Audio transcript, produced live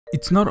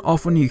It's not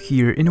often you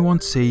hear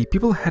anyone say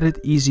people had it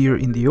easier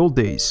in the old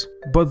days,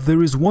 but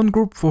there is one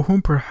group for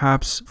whom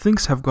perhaps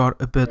things have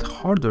got a bit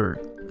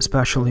harder,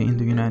 especially in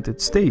the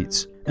United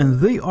States, and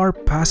they are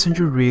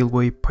passenger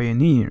railway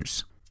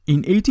pioneers.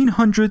 In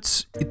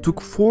 1800s, it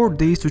took 4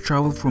 days to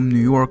travel from New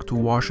York to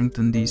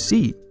Washington,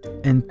 D.C.,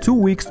 and 2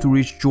 weeks to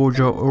reach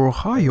Georgia or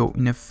Ohio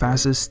in a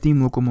fastest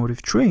steam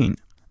locomotive train.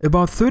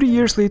 About 30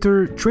 years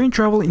later, train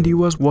travel in the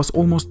US was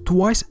almost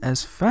twice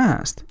as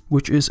fast,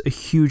 which is a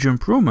huge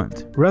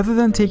improvement. Rather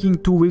than taking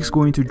 2 weeks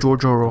going to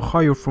Georgia or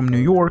Ohio from New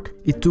York,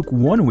 it took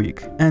 1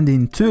 week, and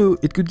in 2,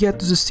 it could get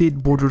to the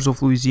state borders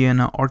of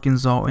Louisiana,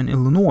 Arkansas, and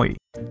Illinois.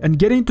 And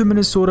getting to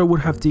Minnesota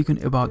would have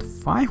taken about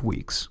 5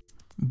 weeks.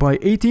 By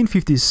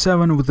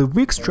 1857, with a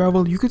week's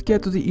travel, you could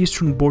get to the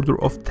eastern border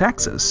of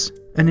Texas,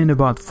 and in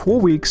about 4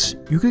 weeks,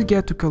 you could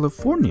get to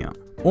California.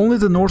 Only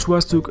the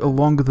Northwest took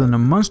longer than a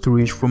month to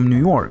reach from New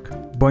York.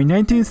 By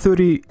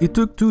 1930, it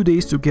took 2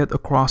 days to get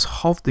across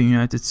half the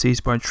United States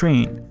by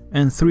train,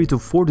 and 3 to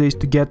 4 days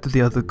to get to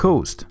the other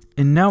coast.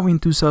 And now in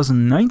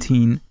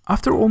 2019,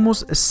 after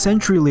almost a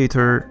century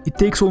later, it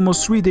takes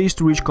almost 3 days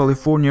to reach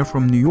California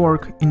from New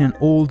York in an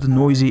old,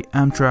 noisy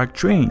Amtrak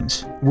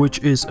trains, which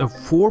is a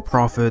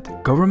for-profit,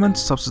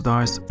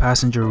 government-subsidized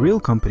passenger rail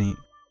company.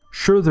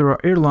 Sure, there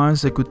are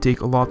airlines that could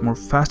take a lot more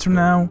faster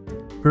now.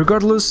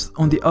 Regardless,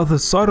 on the other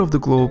side of the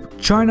globe,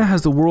 China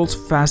has the world's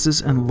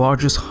fastest and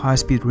largest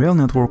high-speed rail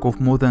network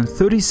of more than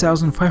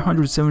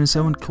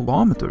 30,577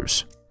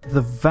 kilometers,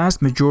 the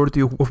vast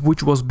majority of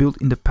which was built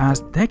in the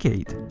past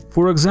decade.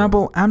 For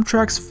example,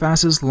 Amtrak's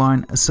fastest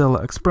line,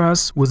 Acela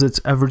Express, with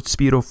its average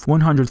speed of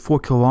 104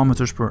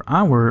 kilometers per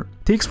hour,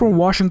 takes from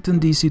Washington,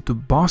 D.C. to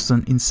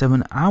Boston in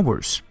 7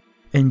 hours.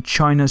 And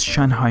China's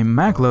Shanghai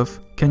Maglev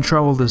can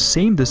travel the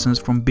same distance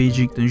from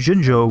Beijing to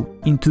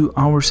Zhengzhou in 2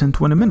 hours and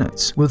 20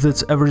 minutes, with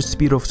its average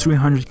speed of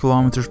 300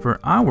 kilometers per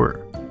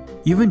hour.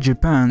 Even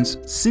Japan's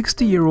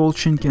 60-year-old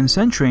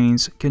Shinkansen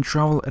trains can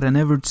travel at an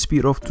average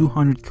speed of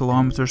 200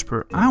 kilometers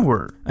per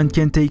hour and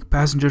can take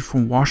passengers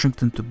from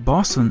Washington to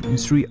Boston in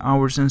 3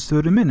 hours and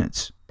 30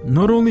 minutes.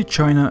 Not only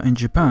China and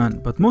Japan,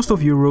 but most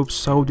of Europe,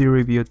 Saudi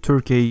Arabia,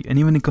 Turkey, and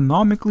even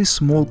economically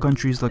small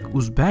countries like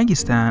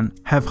Uzbekistan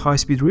have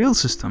high-speed rail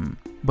system.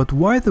 But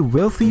why the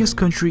wealthiest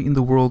country in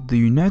the world, the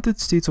United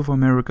States of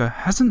America,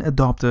 hasn't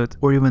adopted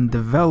or even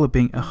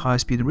developing a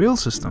high-speed rail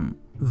system?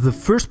 The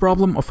first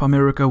problem of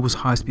America with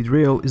high-speed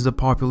rail is the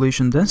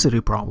population density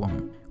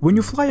problem. When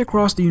you fly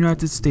across the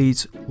United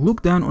States,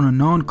 look down on a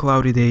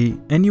non-cloudy day,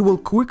 and you will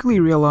quickly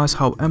realize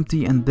how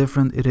empty and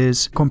different it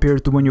is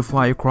compared to when you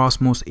fly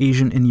across most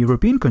Asian and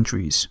European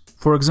countries.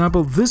 For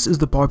example, this is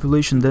the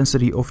population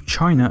density of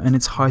China and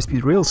its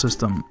high-speed rail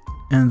system.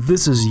 And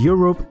this is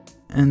Europe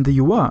and the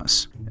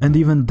US. And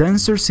even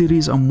denser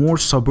cities are more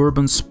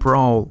suburban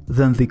sprawl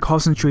than the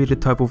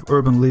concentrated type of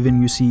urban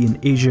living you see in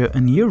Asia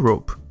and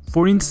Europe.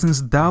 For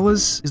instance,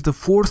 Dallas is the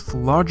 4th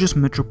largest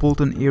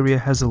metropolitan area,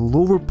 has a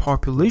lower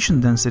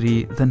population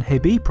density than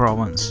Hebei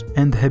province,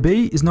 and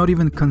Hebei is not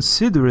even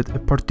considered a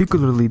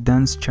particularly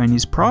dense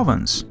Chinese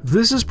province.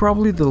 This is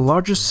probably the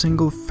largest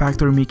single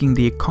factor making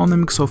the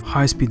economics of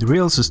high-speed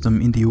rail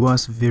system in the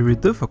US very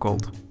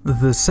difficult.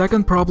 The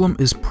second problem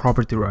is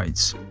property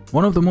rights.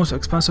 One of the most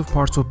expensive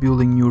parts of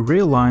building new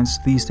rail lines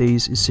these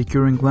days is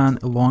securing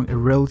land along a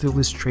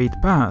relatively straight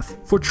path.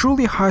 For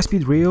truly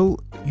high-speed rail,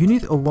 you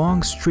need a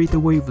long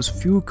straightaway with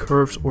few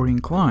curves or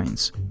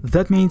inclines.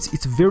 That means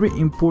it's very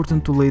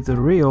important to lay the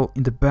rail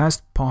in the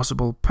best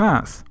possible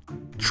path.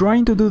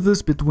 Trying to do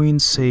this between,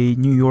 say,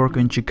 New York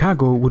and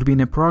Chicago would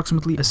mean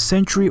approximately a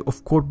century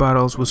of court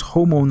battles with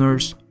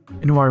homeowners,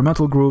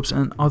 environmental groups,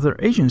 and other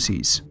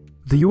agencies.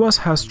 The US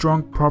has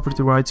strong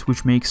property rights,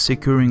 which makes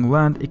securing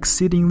land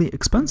exceedingly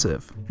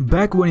expensive.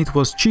 Back when it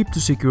was cheap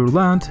to secure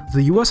land,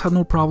 the US had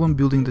no problem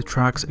building the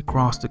tracks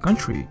across the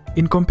country.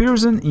 In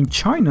comparison, in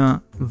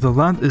China, the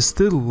land is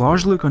still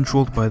largely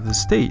controlled by the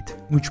state,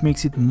 which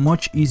makes it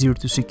much easier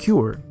to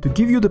secure. To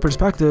give you the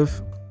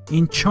perspective,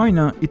 in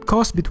China, it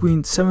costs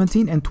between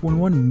 $17 and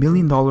 $21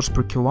 million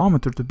per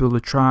kilometer to build the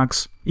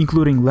tracks,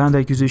 including land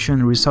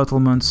acquisition,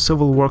 resettlement,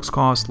 civil works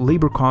costs,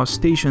 labor costs,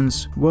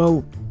 stations,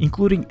 well,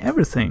 including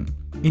everything.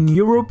 In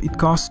Europe, it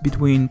costs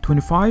between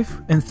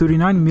 $25 and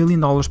 $39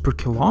 million per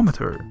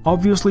kilometer,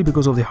 obviously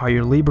because of the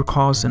higher labor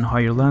costs and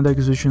higher land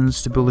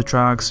acquisitions to build the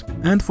tracks.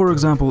 And for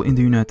example, in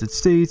the United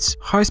States,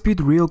 high-speed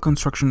rail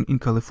construction in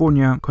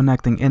California,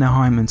 connecting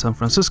Anaheim and San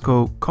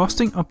Francisco,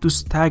 costing up to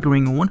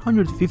staggering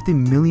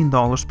 $150 million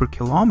per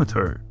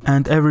kilometer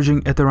and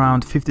averaging at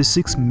around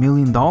 $56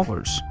 million,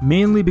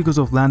 mainly because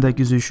of land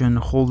acquisition,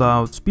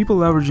 holdouts, people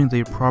leveraging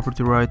their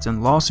property rights,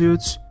 and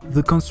lawsuits.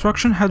 The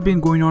construction had been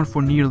going on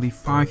for nearly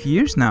 5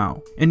 years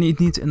now, and it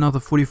needs another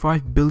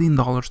 $45 billion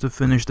to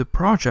finish the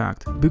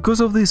project.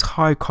 Because of these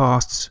high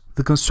costs,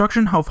 the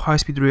construction of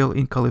high-speed rail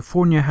in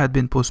California had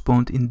been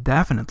postponed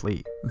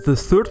indefinitely. The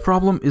third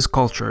problem is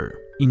culture.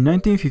 In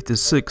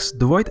 1956,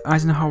 Dwight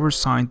Eisenhower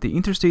signed the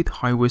Interstate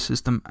Highway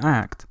System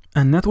Act.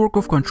 a network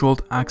of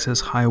controlled access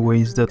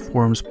highways that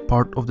forms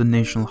part of the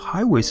national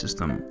highway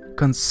system,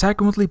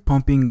 consequently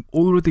pumping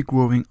already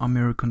growing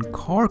American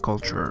car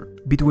culture.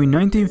 Between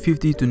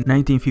 1950 to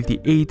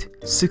 1958,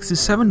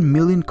 67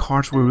 million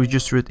cars were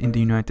registered in the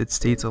United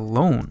States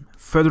alone.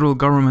 Federal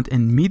government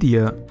and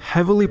media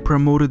heavily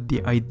promoted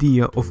the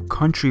idea of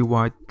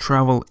countrywide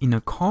travel in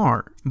a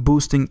car,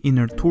 boosting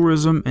inner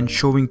tourism and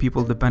showing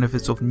people the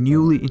benefits of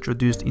newly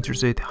introduced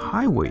interstate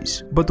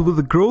highways. But with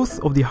the growth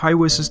of the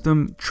highway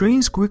system,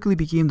 trains quickly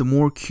became the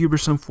more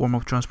cumbersome form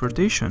of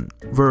transportation.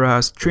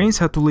 Whereas trains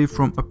had to leave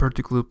from a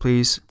particular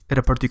place at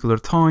a particular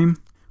time,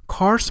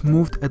 cars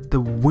moved at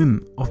the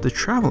whim of the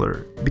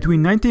traveler.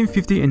 Between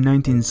 1950 and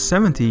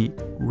 1970,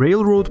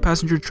 railroad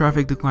passenger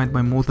traffic declined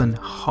by more than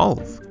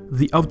half.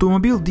 The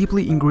automobile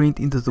deeply ingrained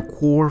into the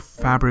core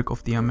fabric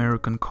of the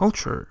American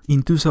culture.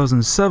 In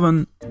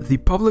 2007, the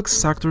public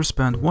sector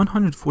spent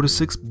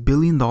 $146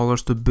 billion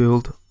to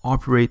build,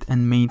 operate,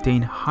 and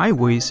maintain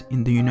highways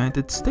in the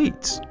United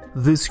States.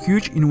 These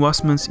huge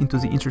investments into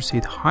the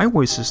interstate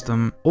highway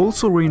system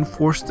also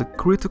reinforced the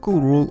critical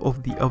role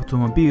of the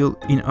automobile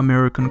in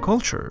American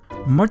culture.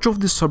 Much of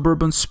the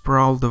suburban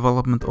sprawl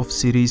development of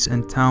cities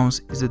and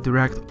towns is a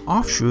direct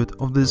offshoot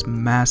of this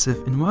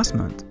massive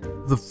investment.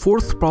 The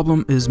fourth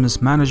problem is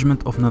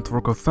mismanagement of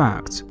network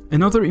effects.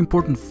 Another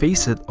important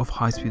facet of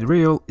high-speed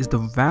rail is the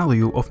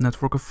value of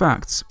network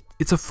effects.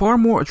 It's a far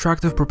more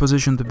attractive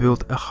proposition to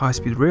build a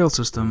high-speed rail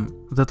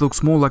system that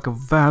looks more like a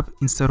web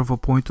instead of a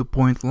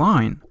point-to-point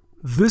line.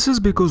 This is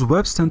because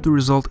webs tend to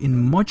result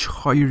in much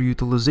higher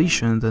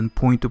utilization than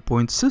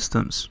point-to-point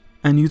systems.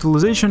 And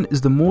utilization is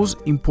the most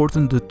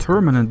important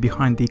determinant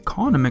behind the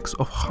economics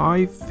of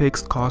high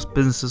fixed cost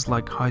businesses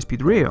like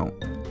high-speed rail.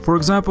 For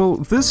example,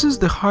 this is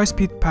the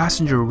high-speed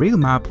passenger rail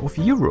map of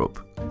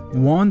Europe.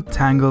 One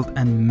tangled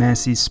and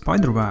messy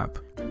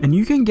spiderweb. And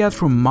you can get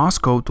from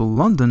Moscow to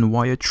London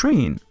via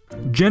train.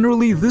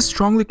 Generally, this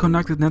strongly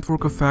connected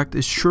network effect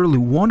is surely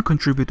one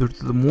contributor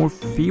to the more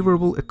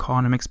favorable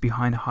economics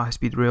behind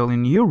high-speed rail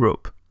in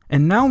Europe.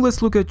 And now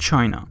let's look at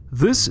China.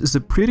 This is a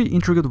pretty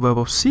intricate web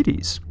of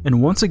cities,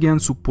 and once again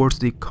supports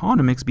the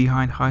economics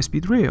behind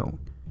high-speed rail.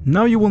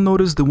 Now you will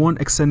notice the one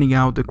extending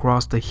out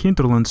across the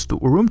hinterlands to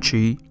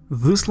Urumqi.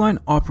 This line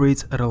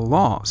operates at a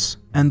loss,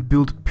 and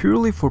built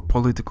purely for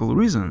political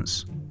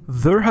reasons.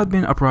 There had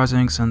been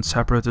uprisings and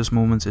separatist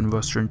movements in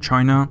Western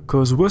China,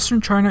 cause Western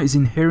China is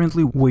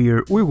inherently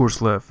where Uyghurs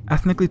live,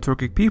 ethnically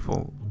Turkic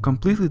people,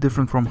 completely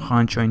different from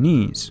Han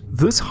Chinese.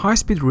 This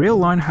high-speed rail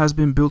line has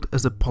been built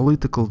as a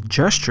political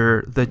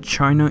gesture that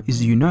China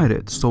is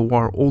united, so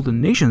are all the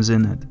nations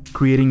in it,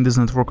 creating this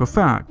network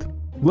effect.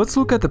 Let's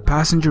look at the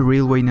passenger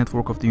railway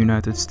network of the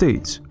United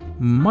States.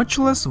 Much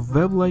less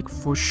web-like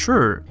for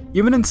sure.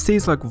 Even in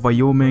states like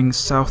Wyoming,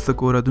 South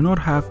Dakota do not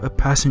have a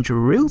passenger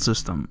rail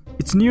system.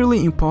 It's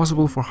nearly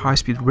impossible for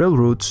high-speed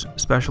railroads,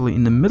 especially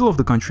in the middle of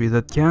the country,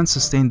 that can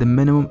sustain the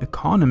minimum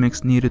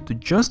economics needed to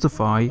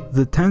justify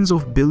the tens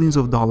of billions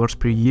of dollars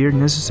per year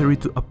necessary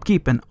to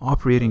upkeep and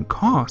operating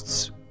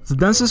costs. The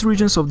densest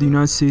regions of the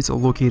United States are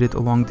located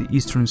along the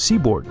eastern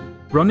seaboard.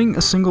 Running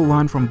a single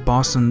line from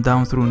Boston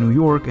down through New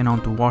York and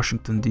onto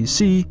Washington,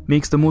 D.C.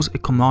 makes the most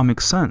economic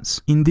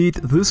sense. Indeed,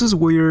 this is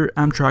where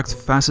Amtrak's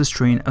fastest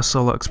train,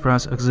 Acela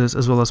Express, exists,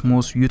 as well as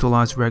most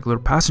utilized regular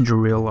passenger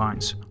rail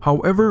lines.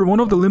 However, one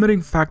of the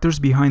limiting factors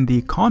behind the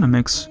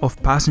economics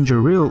of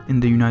passenger rail in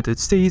the United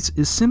States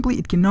is simply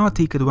it cannot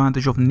take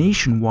advantage of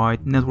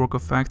nationwide network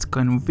effects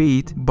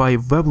conveyed by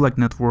web-like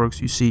networks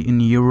you see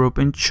in Europe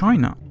and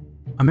China.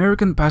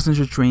 American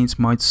passenger trains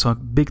might suck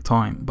big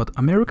time, but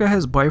America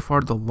has by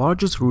far the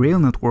largest rail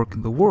network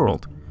in the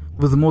world,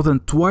 with more than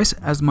twice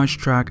as much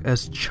track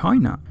as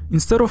China.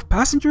 Instead of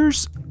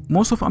passengers,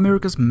 most of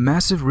America's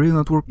massive rail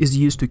network is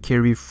used to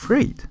carry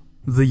freight.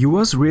 The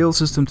US rail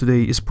system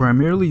today is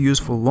primarily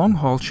used for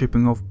long-haul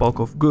shipping of bulk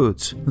of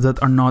goods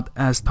that are not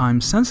as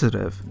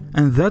time-sensitive,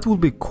 and that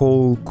would be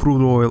coal,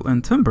 crude oil,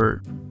 and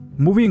timber.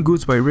 Moving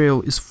goods by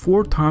rail is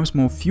 4 times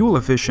more fuel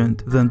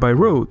efficient than by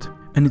road,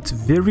 and it's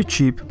very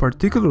cheap,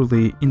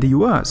 particularly in the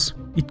US.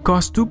 It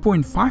costs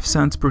 2.5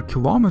 cents per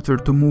kilometer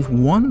to move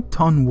 1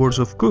 ton worth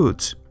of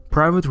goods.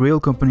 Private rail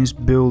companies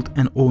build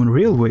and own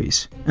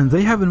railways, and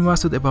they have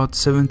invested about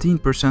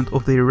 17%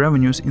 of their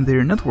revenues in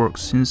their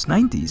networks since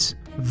 90s.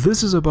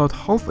 This is about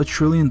 $500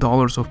 billion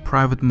of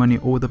private money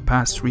over the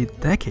past 3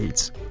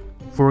 decades.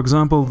 For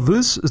example,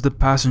 this is the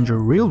passenger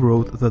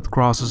railroad that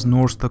crosses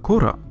North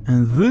Dakota,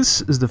 and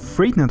this is the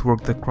freight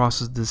network that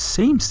crosses the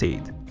same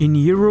state. In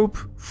Europe,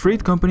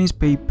 freight companies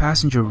pay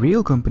passenger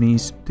rail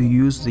companies to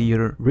use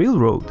their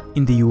railroad.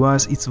 In the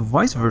US, it's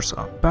vice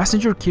versa.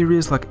 Passenger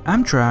carriers like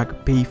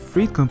Amtrak pay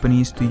freight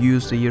companies to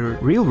use their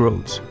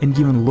railroads and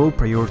given low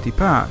priority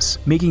pass,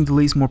 making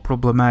delays more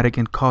problematic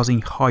and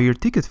causing higher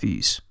ticket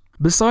fees.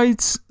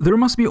 Besides, there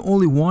must be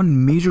only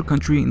one major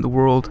country in the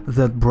world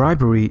that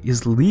bribery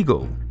is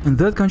legal, and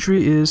that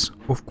country is,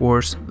 of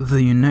course,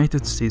 the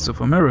United States of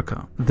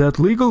America. That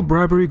legal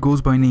bribery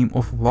goes by name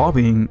of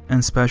lobbying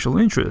and special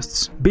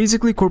interests.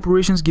 Basically,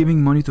 corporations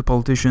giving money to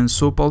politicians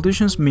so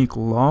politicians make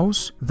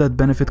laws that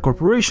benefit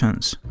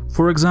corporations.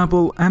 For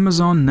example,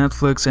 Amazon,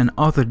 Netflix, and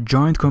other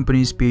giant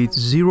companies paid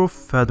zero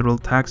federal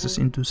taxes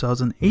in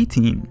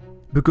 2018.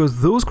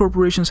 Because those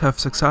corporations have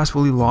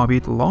successfully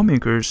lobbied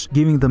lawmakers,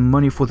 giving them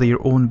money for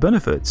their own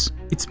benefits.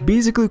 It's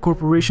basically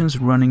corporations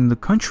running the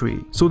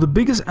country. So the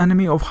biggest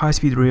enemy of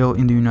high-speed rail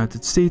in the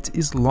United States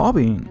is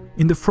lobbying.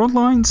 In the front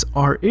lines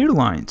are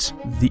airlines.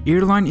 The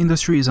airline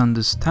industry is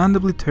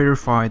understandably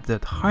terrified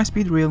that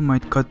high-speed rail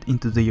might cut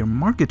into their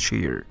market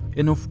share.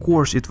 And of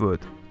course it would.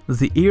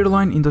 The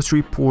airline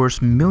industry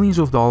pours millions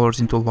of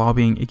dollars into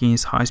lobbying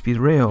against high-speed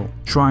rail,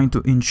 trying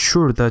to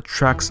ensure that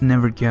tracks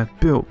never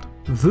get built.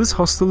 This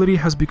hostility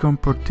has become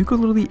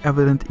particularly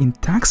evident in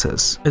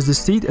Texas, as the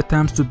state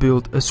attempts to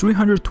build a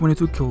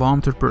 322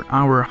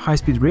 km/h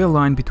high-speed rail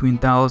line between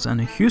Dallas and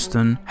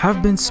Houston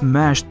have been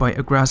smashed by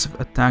aggressive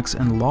attacks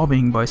and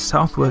lobbying by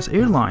Southwest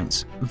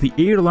Airlines. The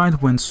airline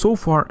went so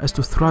far as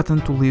to threaten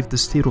to leave the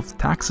state of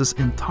Texas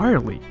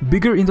entirely.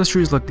 Bigger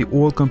industries like the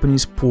oil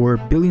companies pour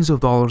billions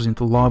of dollars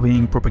into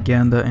lobbying,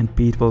 propaganda, and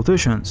paid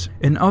politicians.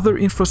 And other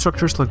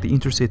infrastructures like the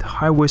interstate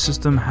highway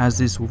system has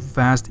this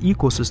vast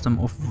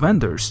ecosystem of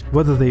vendors,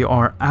 whether they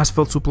are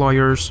asphalt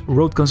suppliers,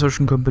 road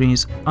construction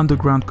companies,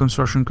 underground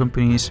construction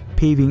companies,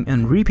 paving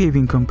and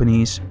repaving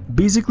companies.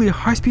 Basically,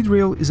 high-speed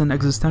rail is an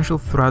existential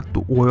threat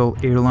to oil,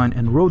 airline,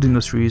 and road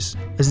industries,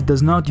 as it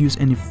does not use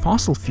any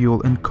fossil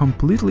fuel and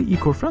completely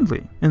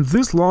eco-friendly. And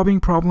this lobbying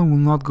problem will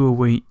not go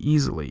away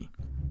easily.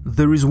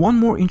 There is one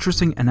more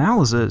interesting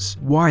analysis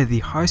why the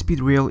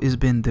high-speed rail is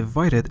being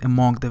divided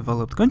among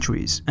developed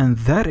countries, and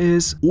that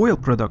is oil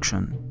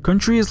production.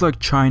 Countries like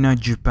China,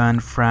 Japan,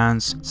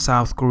 France,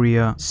 South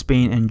Korea,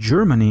 Spain, and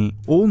Germany,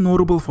 all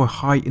notable for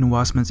high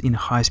investments in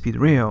high-speed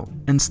rail,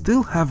 and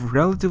still have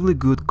relatively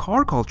good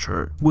car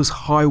culture, with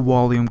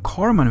high-volume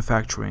car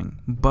manufacturing,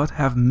 but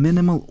have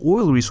minimal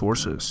oil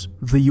resources.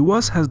 The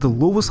US has the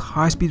lowest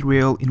high-speed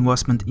rail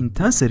investment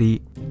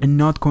intensity, and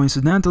not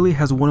coincidentally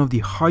has one of the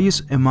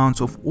highest amounts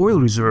of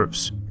oil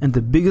reserves, and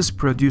the biggest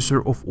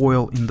producer of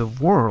oil in the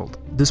world.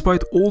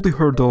 Despite all the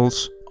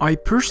hurdles, I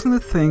personally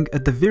think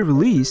at the very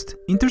least,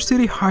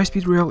 intercity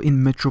high-speed rail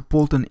in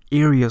metropolitan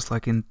areas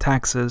like in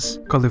Texas,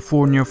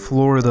 California,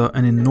 Florida,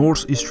 and in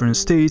northeastern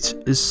states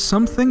is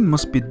something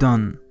must be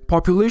done.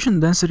 Population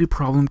density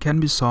problem can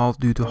be solved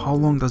due to how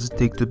long does it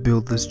take to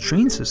build this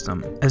train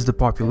system, as the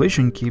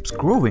population keeps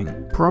growing.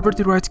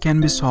 Property rights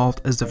can be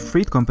solved as the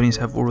freight companies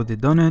have already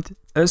done it.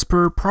 As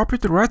per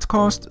property rights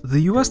cost,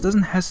 the US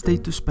doesn't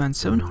hesitate to spend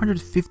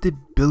 $750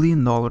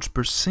 billion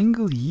per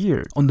single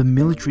year on the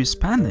military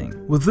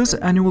spending. With this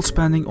annual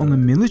spending on the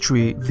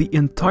military, the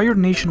entire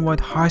nationwide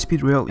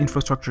high-speed rail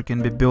infrastructure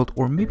can be built,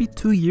 or maybe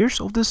 2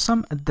 years of this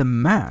sum at the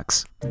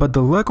max. But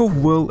the lack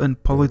of will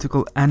and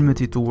political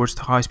enmity towards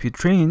high-speed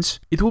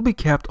trains, it will be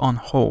kept on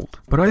hold.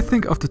 But I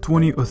think after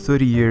 20 or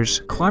 30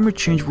 years, climate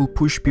change will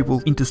push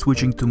people into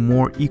switching to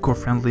more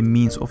eco-friendly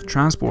means of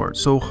transport.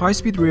 So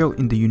high-speed rail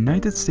in the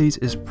United States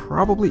is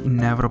probably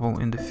inevitable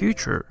in the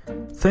future.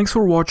 Thanks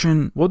for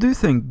watching. What do you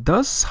think?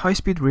 Does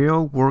high-speed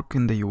rail work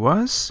in the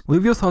US?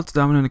 Leave your thoughts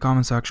down in the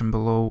comment section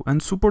below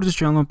and support this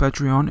channel on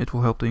Patreon. It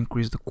will help to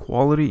increase the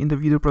quality in the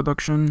video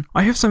production.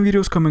 I have some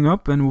videos coming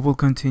up and we will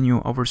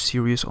continue our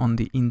series on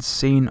the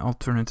insane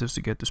alternatives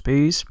to get to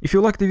space. If you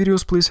like the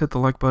videos, please hit the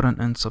like button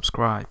and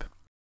subscribe.